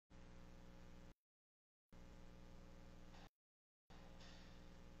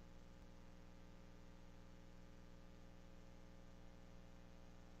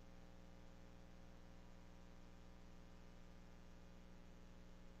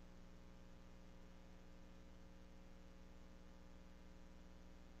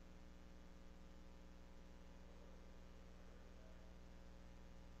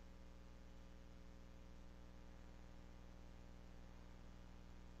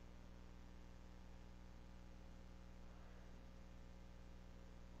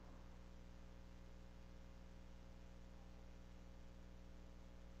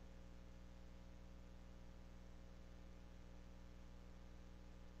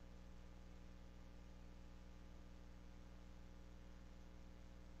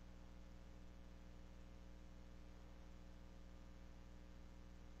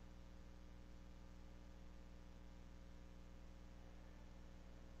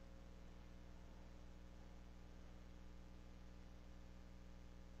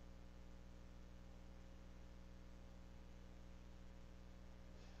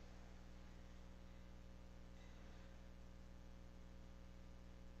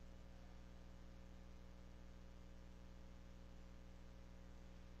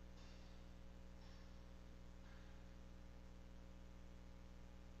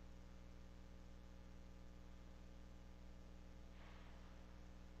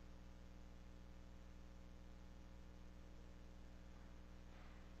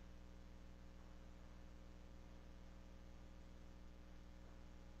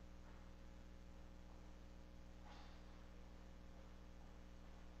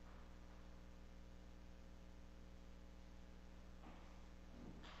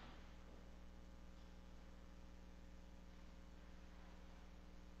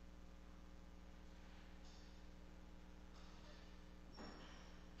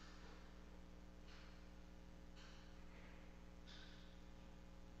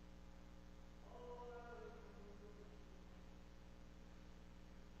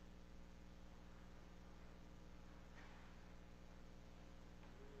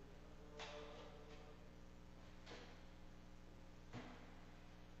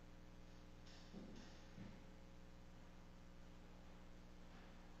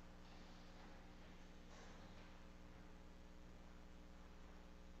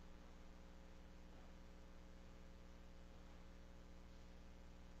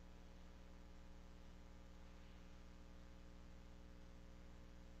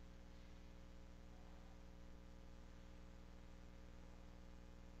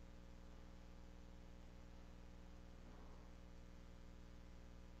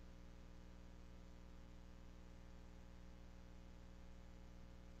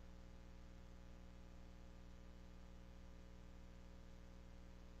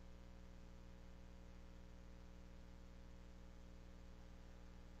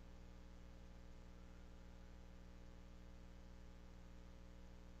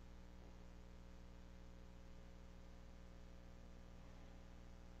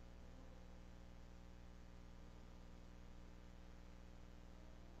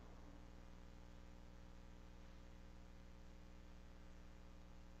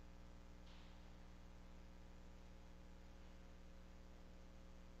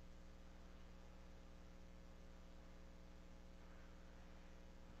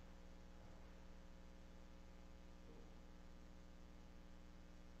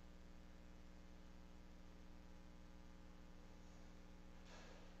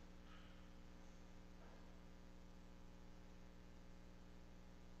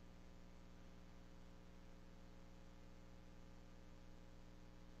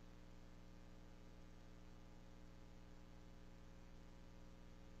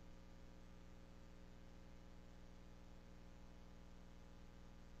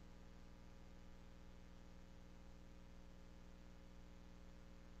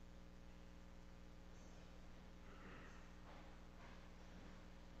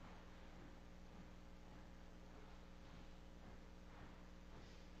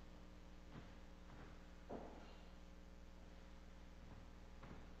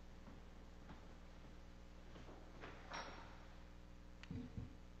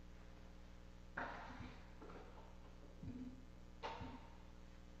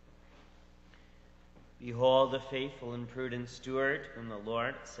Behold the faithful and prudent steward whom the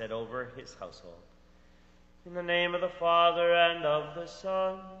Lord set over his household. In the name of the Father, and of the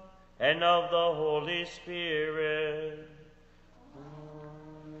Son, and of the Holy Spirit.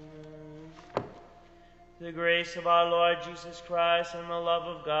 Amen. The grace of our Lord Jesus Christ, and the love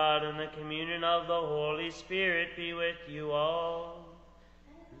of God, and the communion of the Holy Spirit be with you all.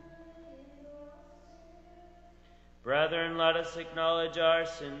 Brethren, let us acknowledge our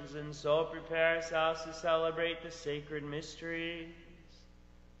sins, and so prepare ourselves to celebrate the sacred mysteries.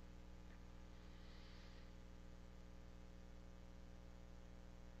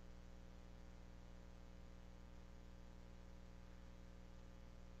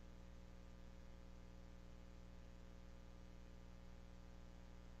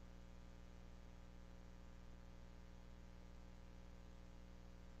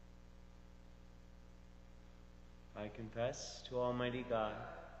 I confess to Almighty God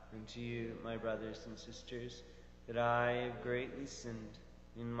and to you, my brothers and sisters, that I have greatly sinned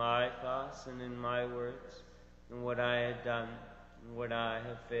in my thoughts and in my words, in what I had done and what I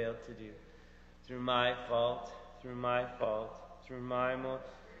have failed to do. Through my fault, through my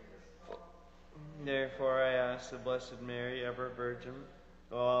Therefore I ask the Blessed Mary, ever Virgin,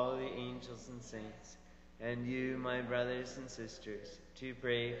 all the angels and saints, and you, my brothers and sisters, to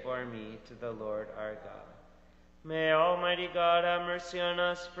pray for me to the Lord our God. May Almighty God have mercy on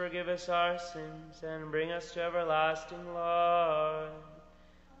us, forgive us our sins, and bring us to everlasting life.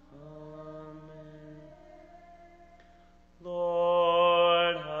 Amen.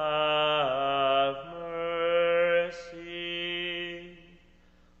 Lord, have mercy.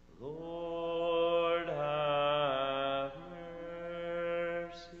 Lord, have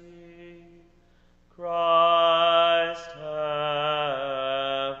mercy. Christ,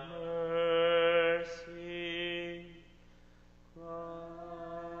 have mercy.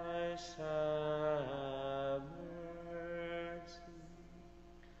 Christ, have mercy.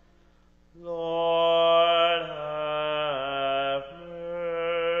 Lord, have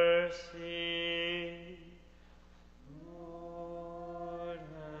mercy. Lord,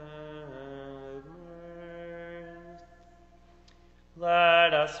 have mercy.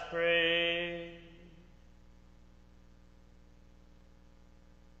 Let us pray.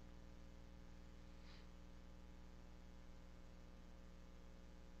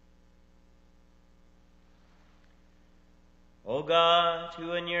 O God,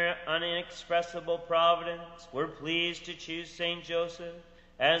 who in your inexpressible providence were pleased to choose Saint Joseph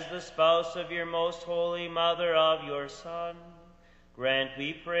as the spouse of your most holy mother of your Son, grant,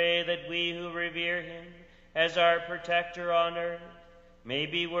 we pray, that we who revere him as our protector on earth may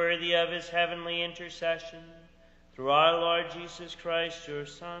be worthy of his heavenly intercession. Through our Lord Jesus Christ, your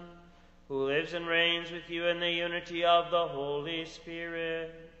Son, who lives and reigns with you in the unity of the Holy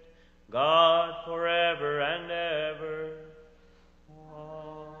Spirit, God, forever and ever. Amen.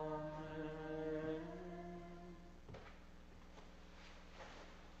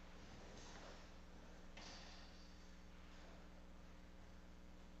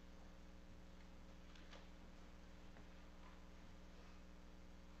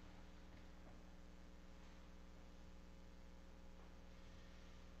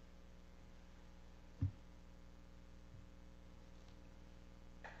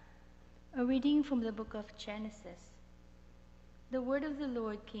 A reading from the book of Genesis. The word of the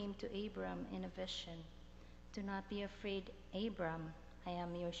Lord came to Abram in a vision. Do not be afraid, Abram. I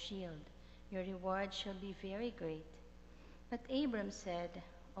am your shield. Your reward shall be very great. But Abram said,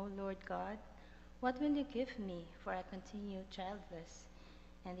 O Lord God, what will you give me? For I continue childless,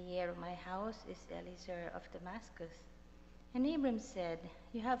 and the heir of my house is Eliezer of Damascus. And Abram said,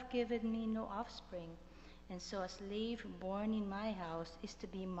 You have given me no offspring, and so a slave born in my house is to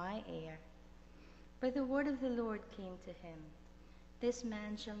be my heir. But the word of the Lord came to him, This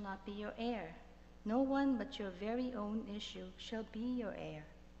man shall not be your heir. No one but your very own issue shall be your heir.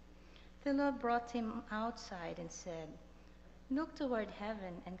 The Lord brought him outside and said, Look toward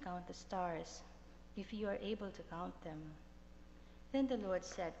heaven and count the stars, if you are able to count them. Then the Lord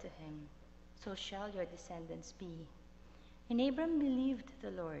said to him, So shall your descendants be. And Abram believed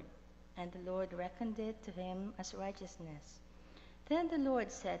the Lord, and the Lord reckoned it to him as righteousness. Then the Lord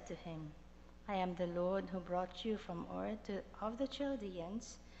said to him, I am the Lord who brought you from Ur of the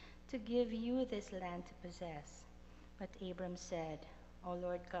Chaldeans to give you this land to possess. But Abram said, O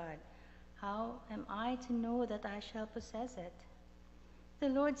Lord God, how am I to know that I shall possess it? The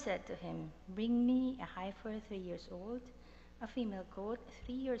Lord said to him, Bring me a heifer 3 years old, a female goat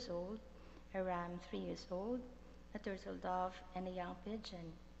 3 years old, a ram 3 years old, a turtle dove, and a young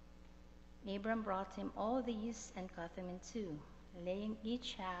pigeon. Abram brought him all these and cut them in two, laying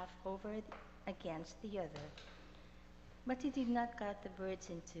each half over against the other. But he did not cut the birds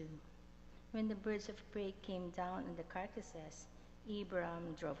in two. When the birds of prey came down on the carcasses,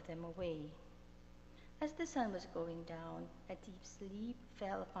 Abram drove them away. As the sun was going down, a deep sleep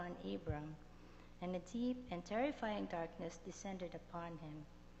fell upon Abram, and a deep and terrifying darkness descended upon him.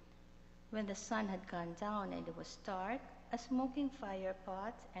 When the sun had gone down and it was dark, a smoking fire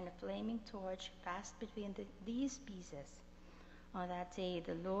pot and a flaming torch passed between these pieces. On that day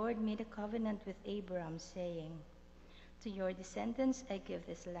the Lord made a covenant with Abram, saying, "To your descendants I give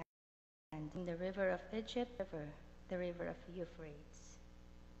this land, in the river of Egypt, the river of Euphrates."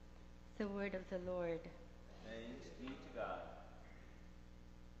 The word of the Lord. Thanks be to God.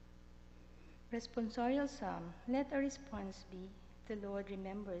 Responsorial Psalm. Let our response be, "The Lord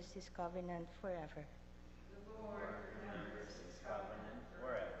remembers his covenant forever." The Lord remembers his covenant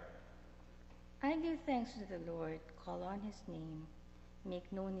forever. I give thanks to the Lord, call on his name,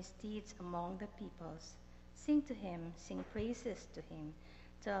 make known his deeds among the peoples. Sing to him, sing praises to him,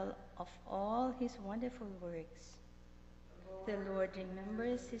 tell of all his wonderful works. The Lord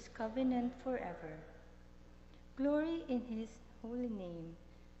remembers his covenant forever. Glory in his holy name.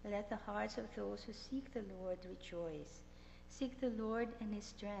 Let the hearts of those who seek the Lord rejoice. Seek the Lord and his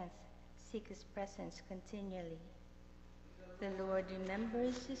strength. Seek his presence continually. The Lord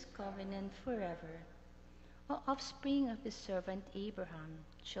remembers his covenant forever. O offspring of his servant Abraham,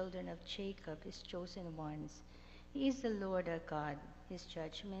 children of Jacob, his chosen ones, he is the Lord our God. His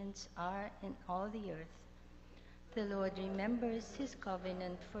judgments are in all the earth. The Lord remembers his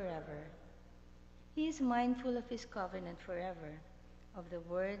covenant forever. He is mindful of his covenant forever, of the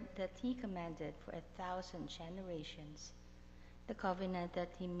word that he commanded for 1,000 generations, the covenant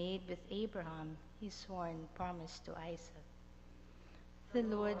that he made with Abraham, his sworn promise to Isaac. The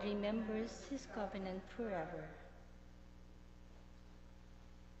Lord remembers his covenant forever.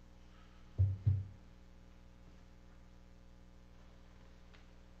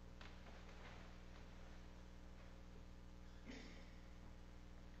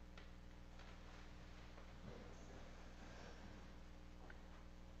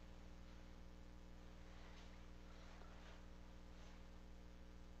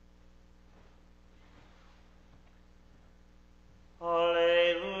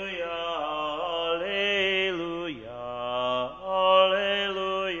 Alleluia, alleluia,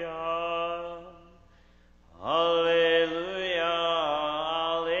 alleluia. Alleluia,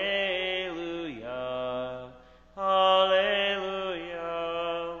 alleluia, alleluia.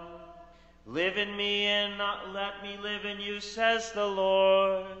 Live in me and not let me live in you, says the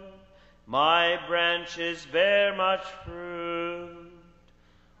Lord. My branches bear much fruit.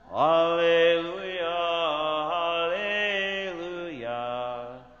 Alleluia,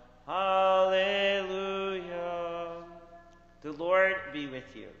 alleluia, alleluia. The Lord be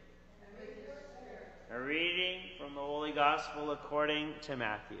with you. And with your spirit. A reading from the Holy Gospel according to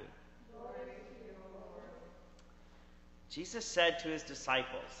Matthew. Glory to you, Lord. Jesus said to his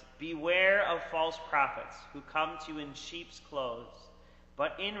disciples, "Beware of false prophets who come to you in sheep's clothes,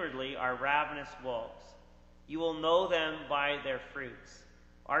 but inwardly are ravenous wolves. You will know them by their fruits.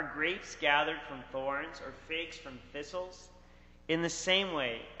 Are grapes gathered from thorns or figs from thistles? In the same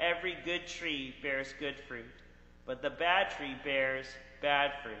way, every good tree bears good fruit, but the bad tree bears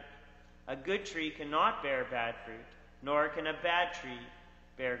bad fruit. A good tree cannot bear bad fruit, nor can a bad tree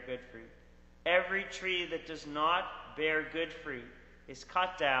bear good fruit. Every tree that does not bear good fruit is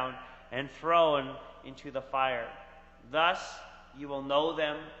cut down and thrown into the fire. Thus you will know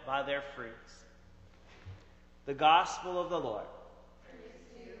them by their fruits." The Gospel of the Lord. Praise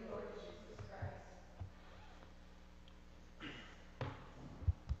to you, Lord Jesus Christ.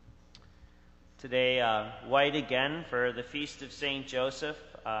 Today, white again for the Feast of St. Joseph.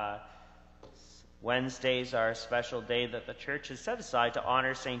 Wednesdays are a special day that the Church has set aside to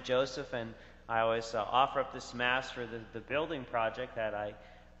honor St. Joseph, and I always offer up this Mass for the building project that I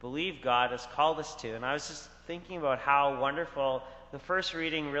believe God has called us to. And I was just thinking about how wonderful the first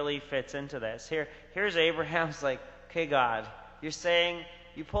reading really fits into this. Here's Abraham's like, "Okay, God, you're saying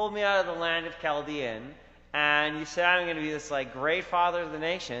you pulled me out of the land of Chaldean, and you said I'm going to be this like great father of the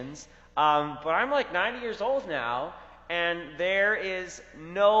nations, but I'm like 90 years old now, and there is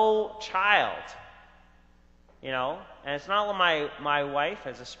no child, you know, and it's not like my wife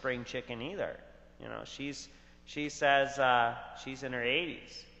has a spring chicken either, you know, she says she's in her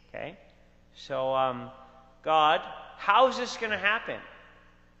 80s, okay, so God, how is this going to happen?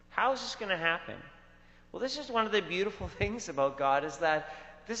 How is this going to happen?" Well, this is one of the beautiful things about God, is that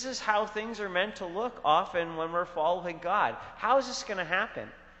this is how things are meant to look often when we're following God. How is this going to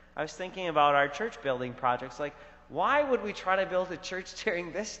happen? I was thinking about our church building projects, like, why would we try to build a church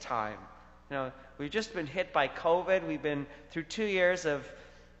during this time? We've just been hit by COVID. We've been through 2 years of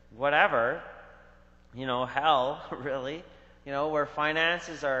whatever, hell, really, where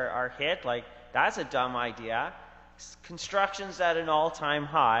finances are hit. Like, that's a dumb idea. Construction's at an all-time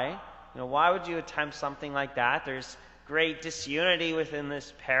high. Why would you attempt something like that? There's great disunity within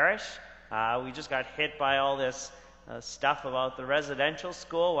this parish. We just got hit by all this stuff about the residential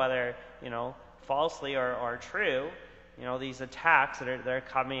school, whether, falsely or true, these attacks that are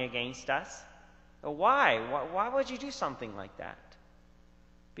coming against us. Why? Why would you do something like that?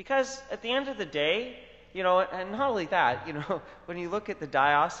 Because at the end of the day, and not only that, when you look at the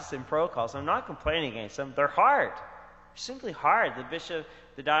diocesan protocols, I'm not complaining against them. They're hard. They're simply hard.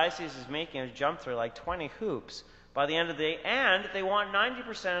 The diocese is making us jump through like 20 hoops by the end of the day, and they want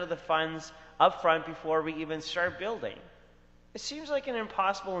 90% of the funds up front before we even start building. It seems like an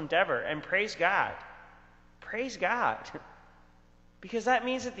impossible endeavor, and praise God. Praise God. Because that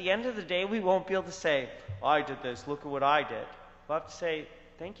means at the end of the day, we won't be able to say, I did this, look at what I did. We'll have to say,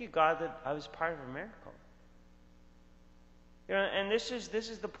 thank you, God, that I was part of a miracle. And this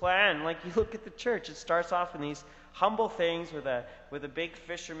is the plan. Like, you look at the church, it starts off in these humble things with a big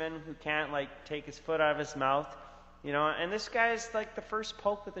fisherman who can't, take his foot out of his mouth. And this guy is like the first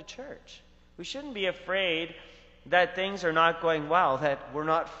pope of the church. We shouldn't be afraid that things are not going well, that we're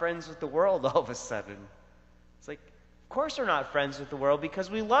not friends with the world all of a sudden. It's like, of course we're not friends with the world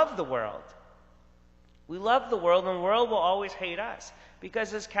because we love the world. We love the world, and the world will always hate us.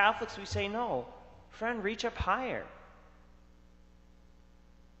 Because as Catholics we say, no, friend, reach up higher.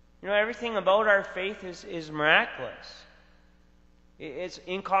 Everything about our faith is miraculous. It's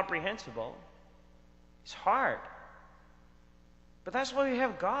incomprehensible. It's hard. But that's why we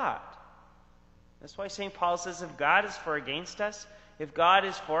have God. That's why St. Paul says, if God is against us, if God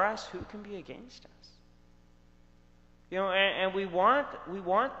is for us, who can be against us? And we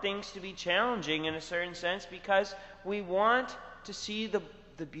want things to be challenging in a certain sense because we want to see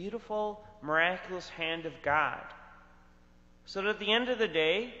the beautiful, miraculous hand of God. So that at the end of the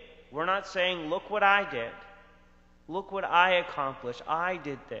day, we're not saying, look what I did. Look what I accomplished. I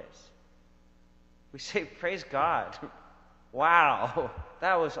did this. We say, praise God. Wow,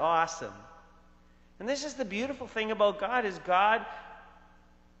 that was awesome. And this is the beautiful thing about God, is God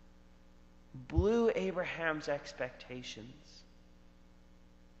blew Abraham's expectations.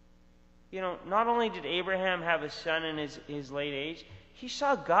 Not only did Abraham have a son in his late age, he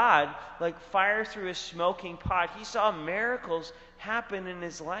saw God like fire through a smoking pot. He saw miracles happen in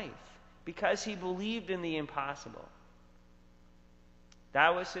his life because he believed in the impossible.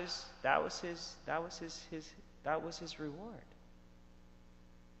 That was his reward.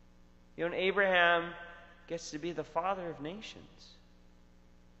 And Abraham gets to be the father of nations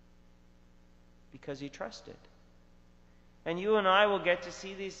because he trusted. And you and I will get to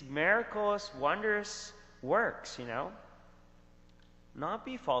see these miraculous, wondrous works, not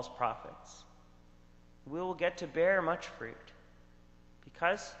be false prophets. We will get to bear much fruit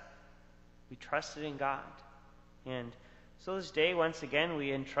because we trusted in God. And so this day, once again,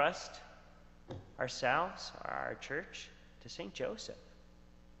 we entrust ourselves, our church, to St. Joseph,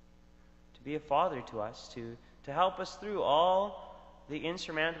 to be a father to us, to help us through all the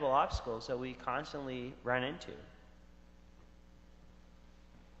insurmountable obstacles that we constantly run into.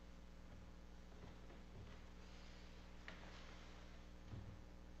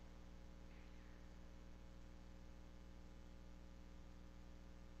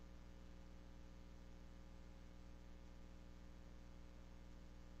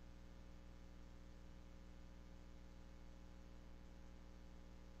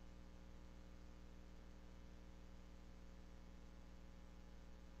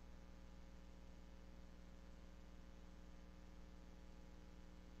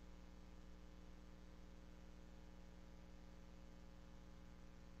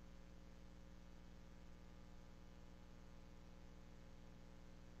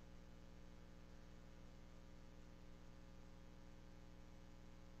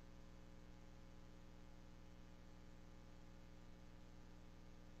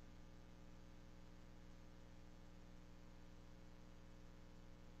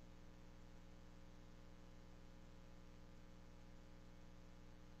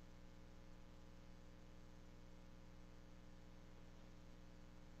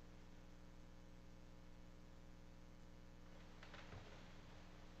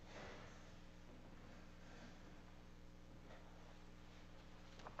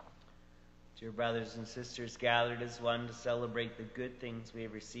 Dear brothers and sisters, gathered as one to celebrate the good things we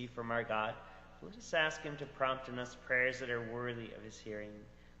have received from our God, let us ask him to prompt in us prayers that are worthy of his hearing.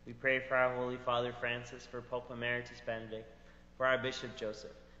 We pray for our Holy Father Francis, for Pope Emeritus Benedict, for our Bishop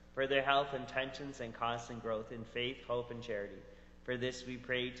Joseph, for their health, intentions, and constant growth in faith, hope, and charity. For this we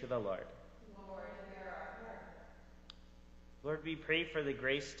pray to the Lord. Lord, hear our prayer. Lord, we pray for the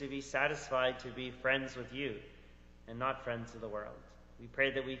grace to be satisfied to be friends with you and not friends of the world. We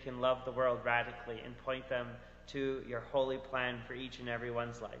pray that we can love the world radically and point them to your holy plan for each and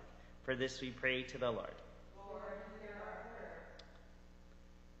everyone's life. For this we pray to the Lord. Lord, hear our prayer.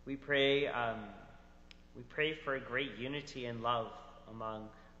 We pray for a great unity and love among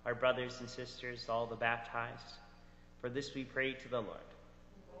our brothers and sisters, all the baptized. For this we pray to the Lord.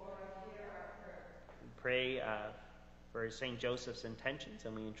 Lord, hear our prayer. We pray for St. Joseph's intentions,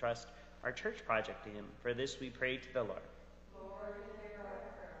 and we entrust our church project to him. For this we pray to the Lord. Lord, hear our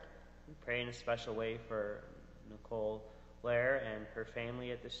prayer. We pray in a special way for Nicole Blair and her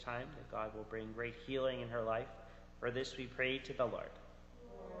family at this time, that God will bring great healing in her life. For this we pray to the Lord.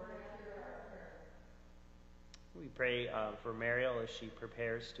 Lord, hear our prayer. We pray for Mariel as she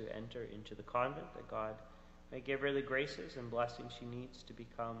prepares to enter into the convent, that God may give her the graces and blessings she needs to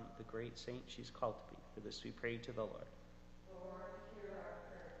become the great saint she's called to be. For this we pray to the Lord. Lord, hear our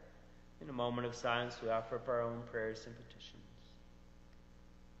prayer. In a moment of silence, we offer up our own prayers and petitions.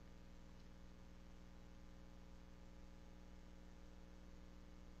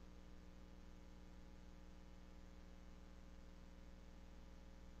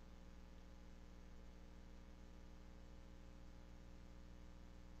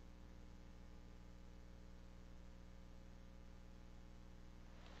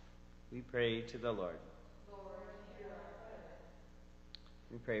 We pray to the Lord. Lord, hear our prayer.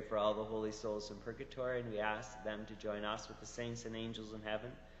 We pray for all the holy souls in purgatory, and we ask them to join us with the saints and angels in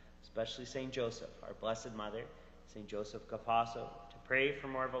heaven, especially St. Joseph, our Blessed Mother, St. Joseph Capasso, to pray for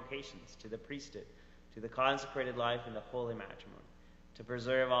more vocations to the priesthood, to the consecrated life, and the holy matrimony, to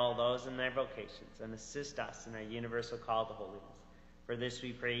preserve all those in their vocations, and assist us in our universal call to holiness. For this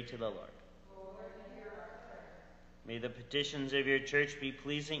we pray to the Lord. May the petitions of your church be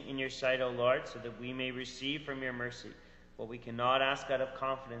pleasing in your sight, O Lord, so that we may receive from your mercy what we cannot ask out of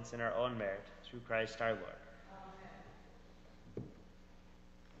confidence in our own merit, through Christ our Lord.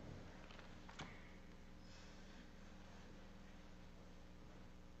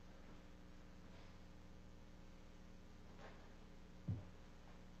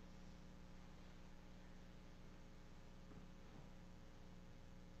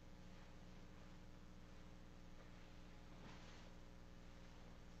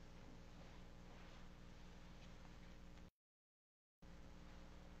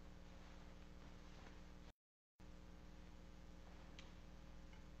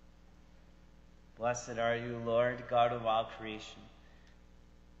 Blessed are you, Lord, God of all creation.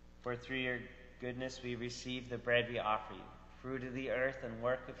 For through your goodness we receive the bread we offer you, fruit of the earth and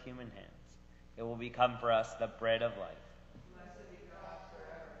work of human hands. It will become for us the bread of life. Blessed be God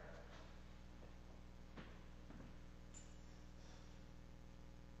forever.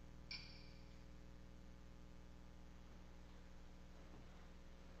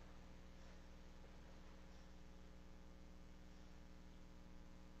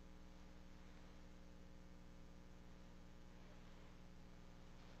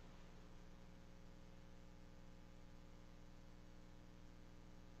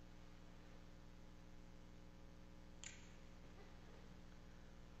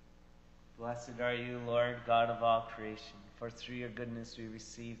 Blessed are you, Lord, God of all creation. For through your goodness we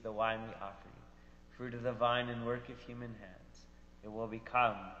receive the wine we offer you, fruit of the vine and work of human hands. It will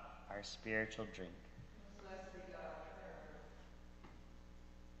become our spiritual drink. Blessed be God forever.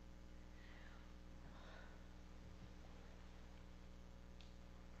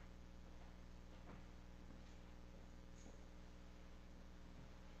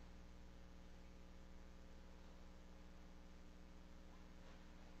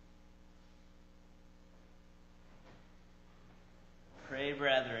 Pray,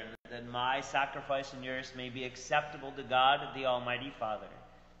 brethren, that my sacrifice and yours may be acceptable to God, the Almighty Father.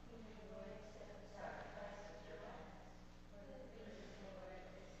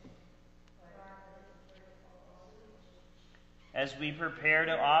 As we prepare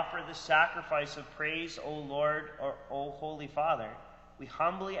to offer the sacrifice of praise, O Lord, or O Holy Father, we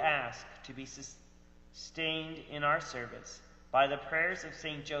humbly ask to be sustained in our service by the prayers of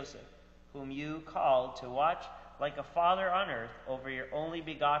St. Joseph, whom you called to watch like a father on earth over your only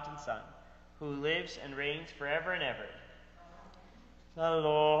begotten Son, who lives and reigns forever and ever. The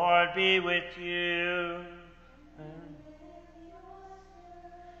Lord be with you.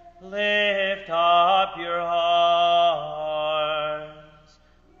 Lift up your hearts.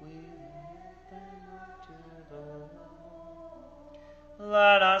 We lift them up to the Lord.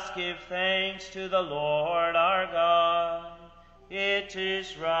 Let us give thanks to the Lord our God. it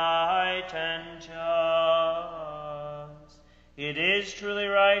is right and just. It is truly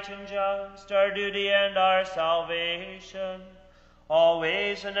right and just, our duty and our salvation,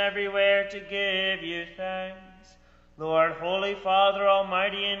 always and everywhere to give you thanks, Lord, Holy Father,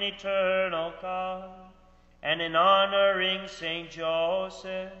 Almighty and Eternal God, and in honoring Saint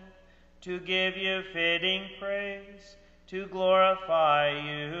Joseph, to give you fitting praise, to glorify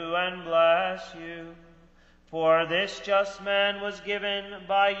you and bless you. For this just man was given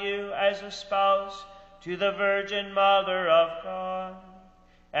by you as a spouse to the Virgin Mother of God,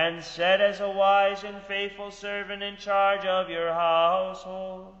 and set as a wise and faithful servant in charge of your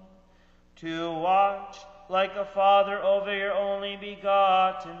household, to watch like a father over your only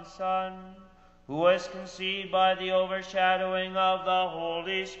begotten Son, who was conceived by the overshadowing of the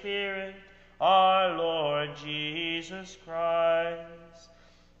Holy Spirit, our Lord Jesus Christ.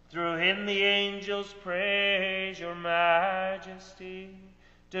 Through him the angels praise your majesty,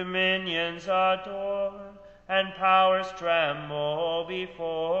 dominions adore, and powers tremble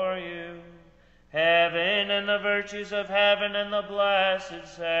before you. Heaven and the virtues of heaven and the blessed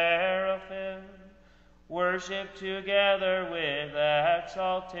seraphim worship together with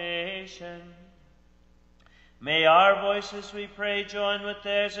exaltation. May our voices, we pray, join with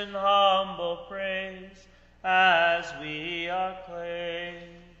theirs in humble praise as we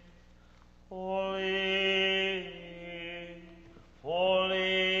acclaim. Holy,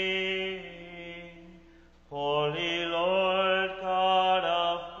 holy, holy Lord God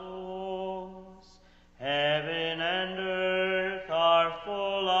of hosts, heaven and earth are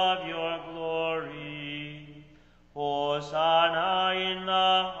full of your glory. Hosanna in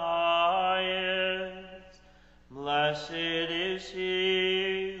the highest. Blessed is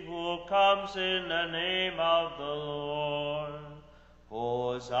he who comes in the name of the Lord.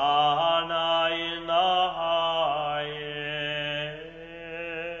 Hosanna in the highest.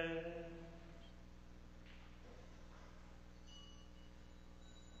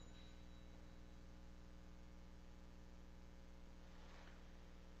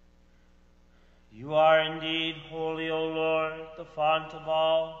 You are indeed holy, O Lord, the fount of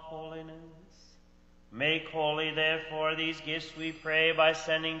all holiness. Make holy, therefore, these gifts, we pray, by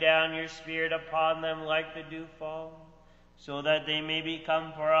sending down your Spirit upon them like the dewfall, so that they may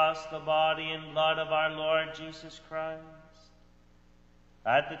become for us the body and blood of our Lord Jesus Christ.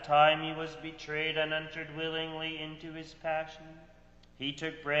 At the time he was betrayed and entered willingly into his passion, he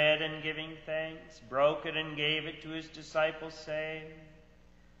took bread and, giving thanks, broke it and gave it to his disciples, saying,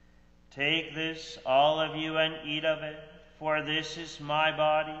 "Take this, all of you, and eat of it, for this is my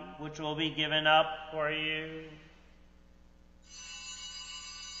body, which will be given up for you."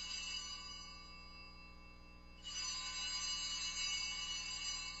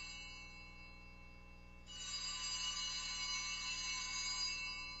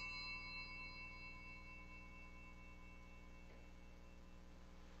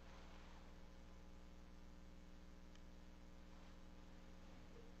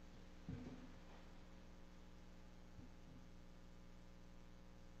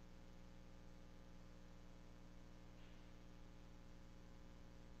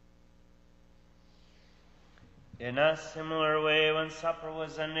 In a similar way, when supper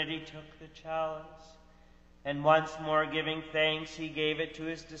was ended, he took the chalice, and once more giving thanks, he gave it to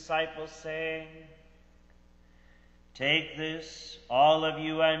his disciples, saying, "Take this, all of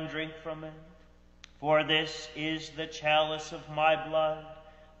you, and drink from it, for this is the chalice of my blood,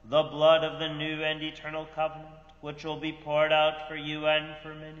 the blood of the new and eternal covenant, which will be poured out for you and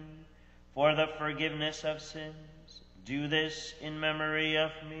for many, for the forgiveness of sins. Do this in memory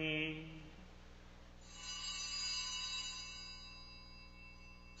of me."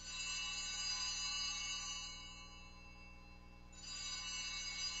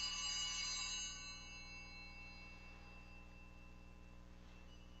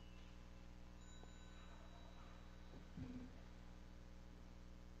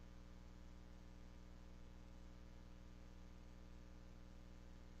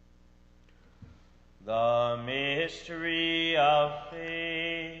 The mystery of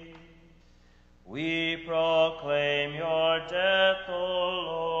faith. We proclaim your death, O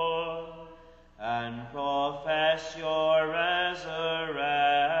Lord, and profess your resurrection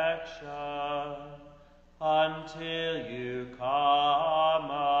until you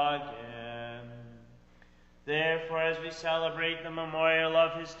come again. Therefore, as we celebrate the memorial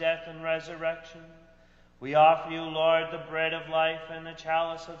of his death and resurrection, we offer you, Lord, the bread of life and the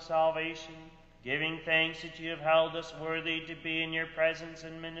chalice of salvation, giving thanks that you have held us worthy to be in your presence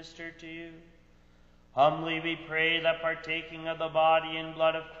and minister to you. Humbly we pray that, partaking of the body and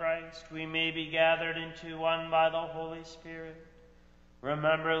blood of Christ, we may be gathered into one by the Holy Spirit.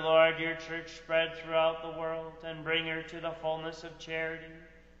 Remember, Lord, your church spread throughout the world, and bring her to the fullness of charity,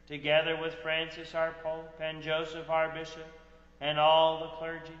 together with Francis our Pope, and Joseph our Bishop, and all the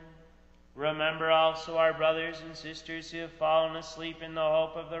clergy. Remember also our brothers and sisters who have fallen asleep in the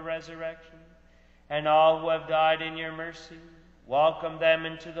hope of the resurrection, and all who have died in your mercy. Welcome them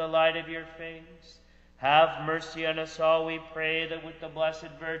into the light of your face. Have mercy on us all, we pray, that with the Blessed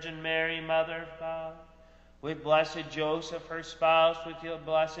Virgin Mary, Mother of God, with blessed Joseph, her spouse, with your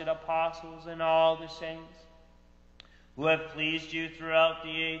blessed apostles and all the saints who have pleased you throughout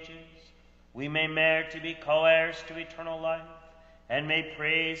the ages, we may merit to be co-heirs to eternal life, and may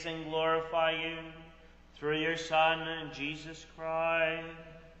praise and glorify you through your Son, Jesus Christ.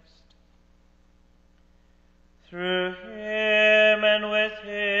 Through him, and with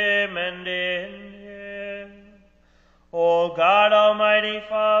him, and in him, O God, Almighty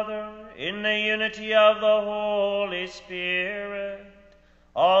Father, in the unity of the Holy Spirit,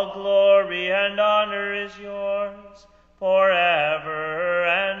 all glory and honor is yours forever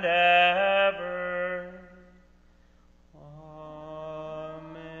and ever.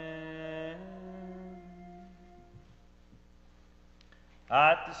 Amen.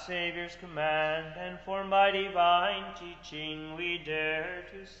 At the Savior's command, and for my divine teaching, we dare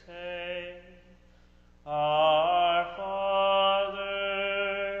to say, Our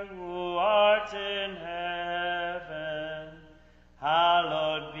Father, who art in heaven,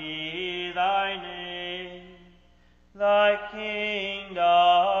 hallowed be thy name. Thy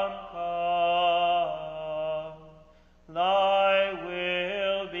kingdom come, thy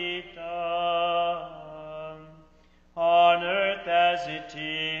will be done, on earth as it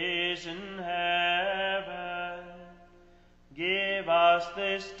is in heaven. Give us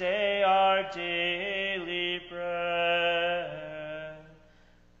this day our daily bread,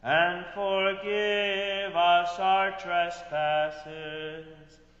 and forgive us our trespasses,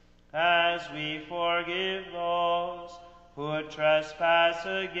 as we forgive those who trespass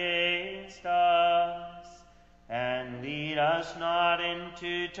against us. And lead us not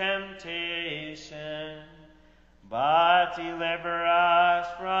into temptation, but deliver us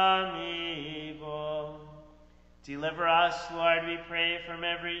from evil. Deliver us, Lord, we pray, from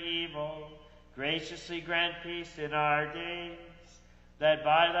every evil. Graciously grant peace in our days, that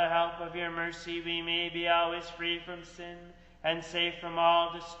by the help of your mercy we may be always free from sin and safe from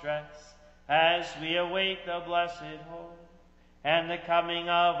all distress, as we await the blessed hope and the coming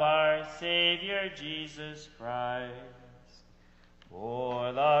of our Savior Jesus Christ.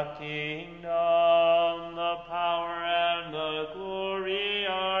 For the kingdom, the power, and the glory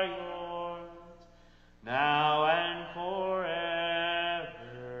are yours, now and forever.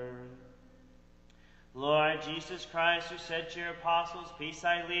 Lord Jesus Christ, who said to your apostles, Peace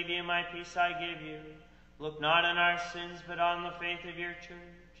I leave you, my peace I give you, look not on our sins, but on the faith of your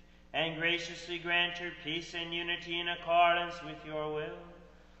church, and graciously grant her peace and unity in accordance with your will,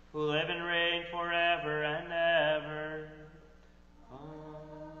 who live and reign forever and ever.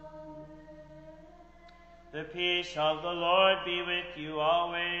 Amen. The peace of the Lord be with you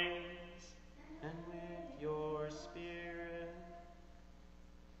always, and with your spirit.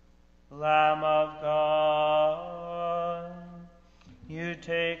 Lamb of God, you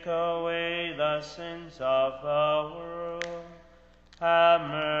take away the sins of the world. Have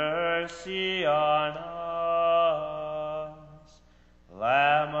mercy on us.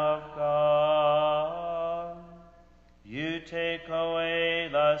 Lamb of God, you take away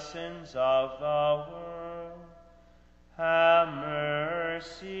the sins of the world. Have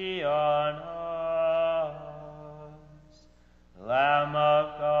mercy on us. Lamb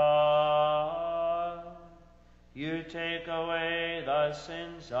of God, you take away the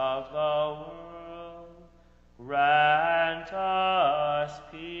sins of the world. Grant us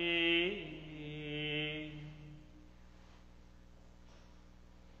peace.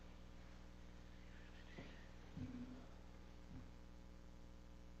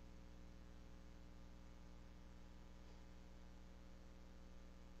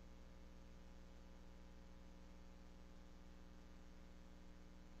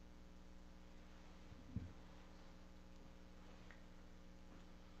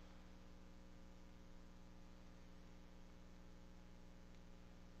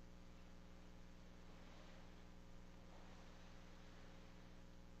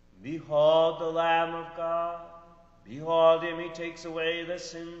 Behold the Lamb of God. Behold him, he takes away the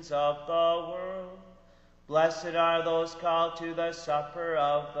sins of the world. Blessed are those called to the supper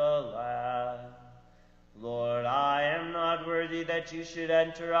of the Lamb. Lord, I am not worthy that you should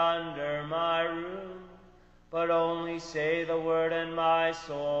enter under my roof, but only say the word, and my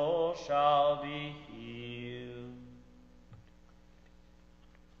soul shall be healed.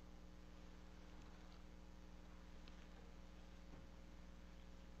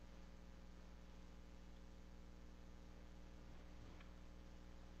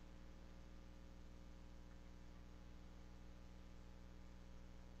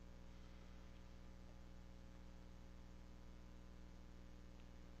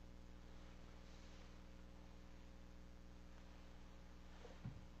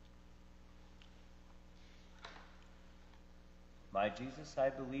 My Jesus,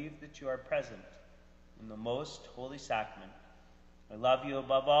 I believe that you are present in the most holy sacrament. I love you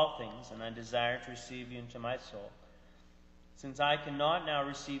above all things, and I desire to receive you into my soul. Since I cannot now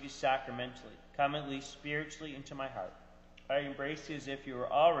receive you sacramentally, come at least spiritually into my heart. I embrace you as if you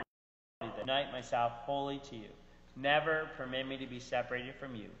were already there. Unite myself wholly to you. Never permit me to be separated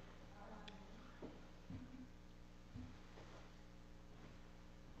from you.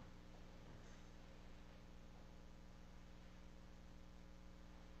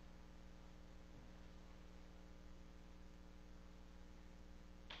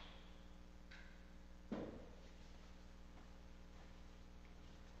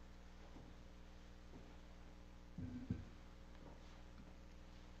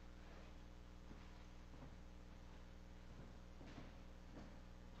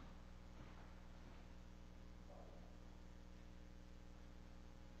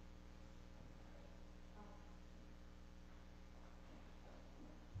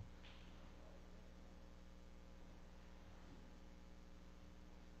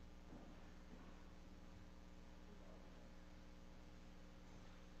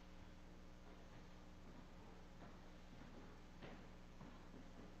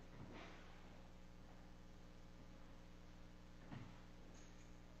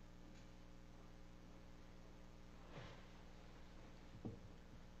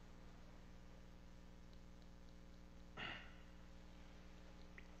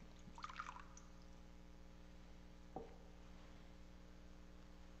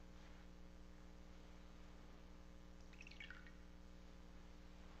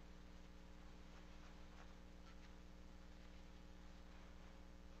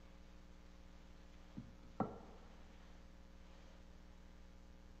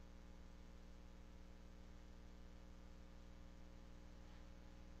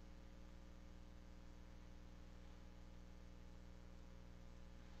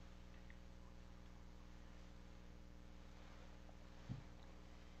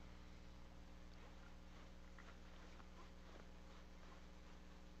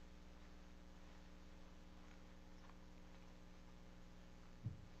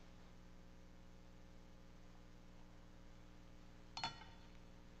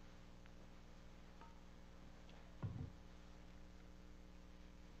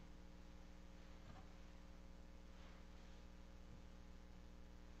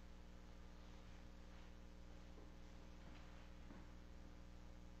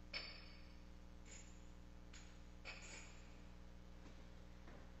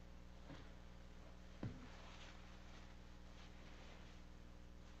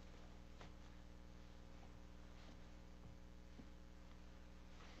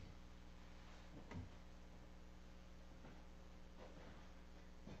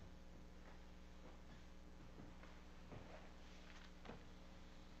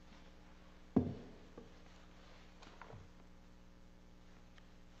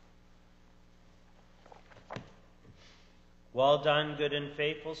 Well done, good and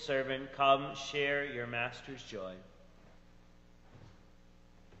faithful servant. Come share your master's joy.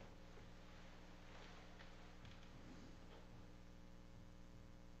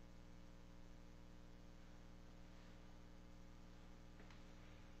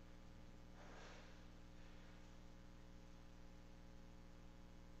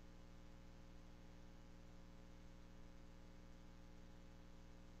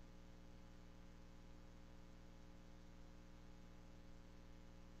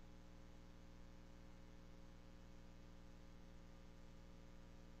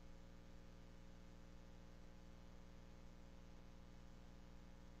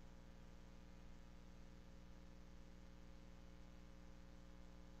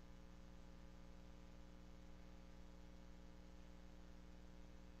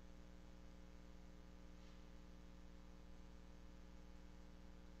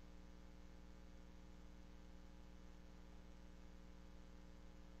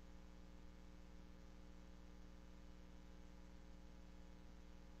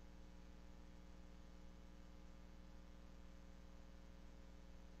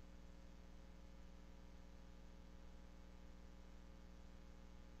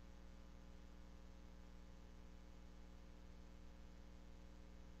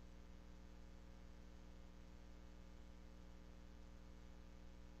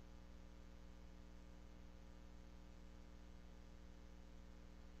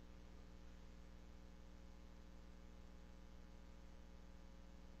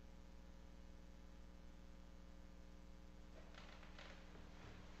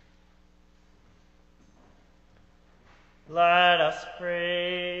 Let us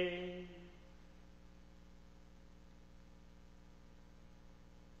pray.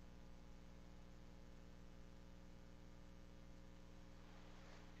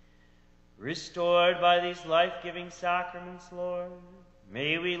 Restored by these life-giving sacraments, Lord,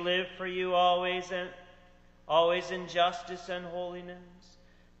 may we live for you always in justice and holiness,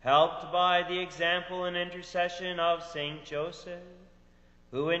 helped by the example and intercession of Saint Joseph,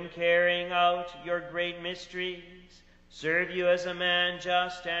 who in carrying out your great mysteries serve you as a man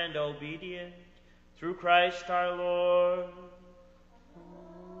just and obedient, through Christ our Lord.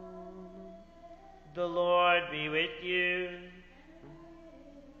 The Lord be with you.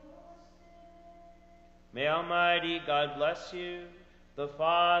 May Almighty God bless you, the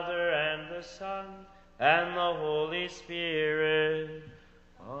Father and the Son and the Holy Spirit.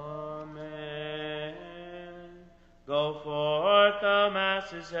 Amen. Go forth, the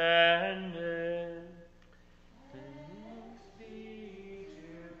Mass is ended.